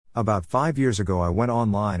About 5 years ago I went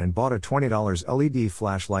online and bought a $20 LED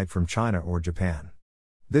flashlight from China or Japan.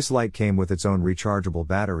 This light came with its own rechargeable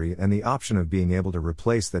battery and the option of being able to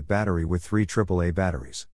replace that battery with 3 AAA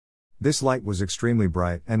batteries. This light was extremely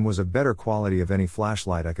bright and was of better quality of any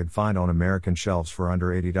flashlight I could find on American shelves for under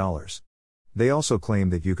 $80. They also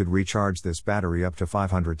claimed that you could recharge this battery up to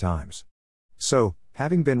 500 times. So,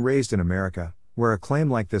 having been raised in America, where a claim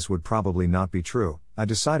like this would probably not be true, I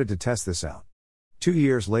decided to test this out. 2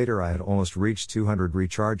 years later I had almost reached 200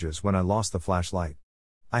 recharges when I lost the flashlight.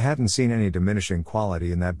 I hadn't seen any diminishing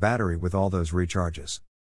quality in that battery with all those recharges.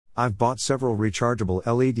 I've bought several rechargeable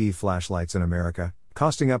LED flashlights in America,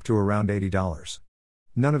 costing up to around $80.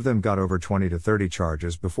 None of them got over 20 to 30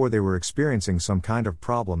 charges before they were experiencing some kind of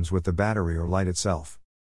problems with the battery or light itself.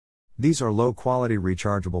 These are low-quality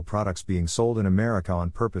rechargeable products being sold in America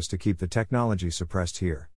on purpose to keep the technology suppressed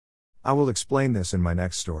here. I will explain this in my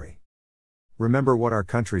next story. Remember what our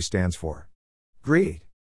country stands for. Greed.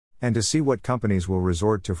 And to see what companies will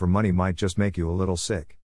resort to for money might just make you a little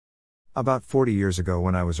sick. About 40 years ago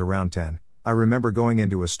when I was around 10, I remember going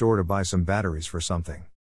into a store to buy some batteries for something.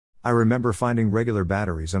 I remember finding regular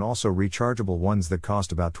batteries and also rechargeable ones that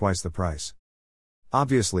cost about twice the price.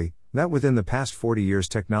 Obviously, that within the past 40 years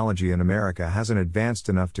technology in America hasn't advanced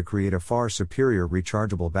enough to create a far superior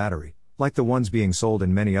rechargeable battery, like the ones being sold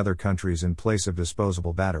in many other countries in place of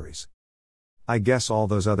disposable batteries. I guess all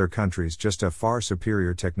those other countries just have far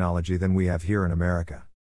superior technology than we have here in America.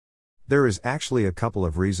 There is actually a couple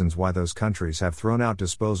of reasons why those countries have thrown out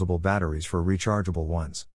disposable batteries for rechargeable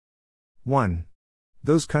ones. 1.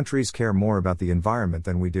 Those countries care more about the environment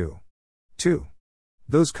than we do. 2.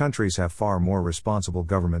 Those countries have far more responsible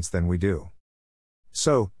governments than we do.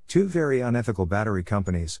 So, 2 very unethical battery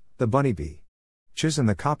companies, the Bunny Bee, Chiz and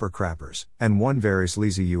the Copper Crappers, and one very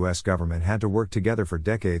sleazy US government had to work together for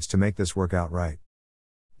decades to make this work out right.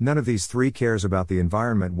 None of these 3 cares about the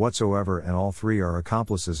environment whatsoever, and all 3 are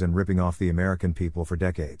accomplices in ripping off the American people for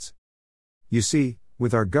decades. You see,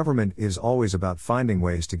 with our government it is always about finding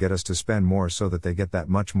ways to get us to spend more so that they get that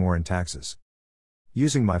much more in taxes.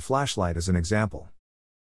 Using my flashlight as an example.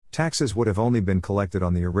 Taxes would have only been collected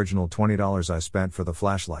on the original $20 I spent for the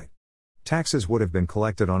flashlight. Taxes would have been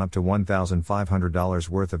collected on up to $1,500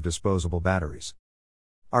 worth of disposable batteries.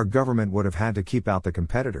 Our government would have had to keep out the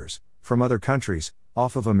competitors, from other countries,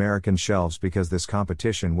 off of American shelves because this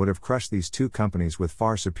competition would have crushed these 2 companies with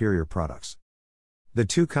far superior products. The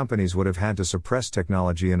 2 companies would have had to suppress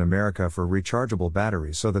technology in America for rechargeable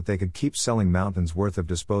batteries so that they could keep selling mountains worth of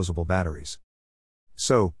disposable batteries.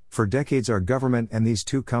 So, for decades our government and these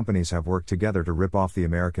 2 companies have worked together to rip off the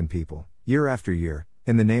American people, year after year,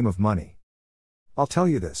 in the name of money. I'll tell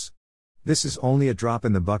you this. This is only a drop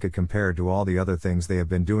in the bucket compared to all the other things they have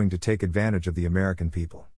been doing to take advantage of the American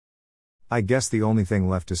people. I guess the only thing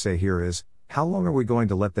left to say here is, how long are we going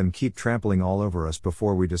to let them keep trampling all over us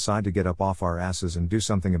before we decide to get up off our asses and do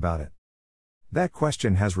something about it? That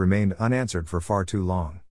question has remained unanswered for far too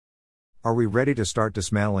long. Are we ready to start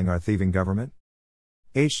dismantling our thieving government?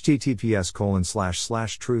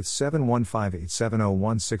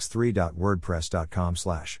 https://truth715870163.wordpress.com/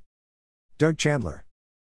 Doug Chandler.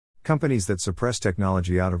 Companies that suppress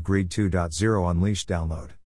technology out of greed 2.0 Unleashed download.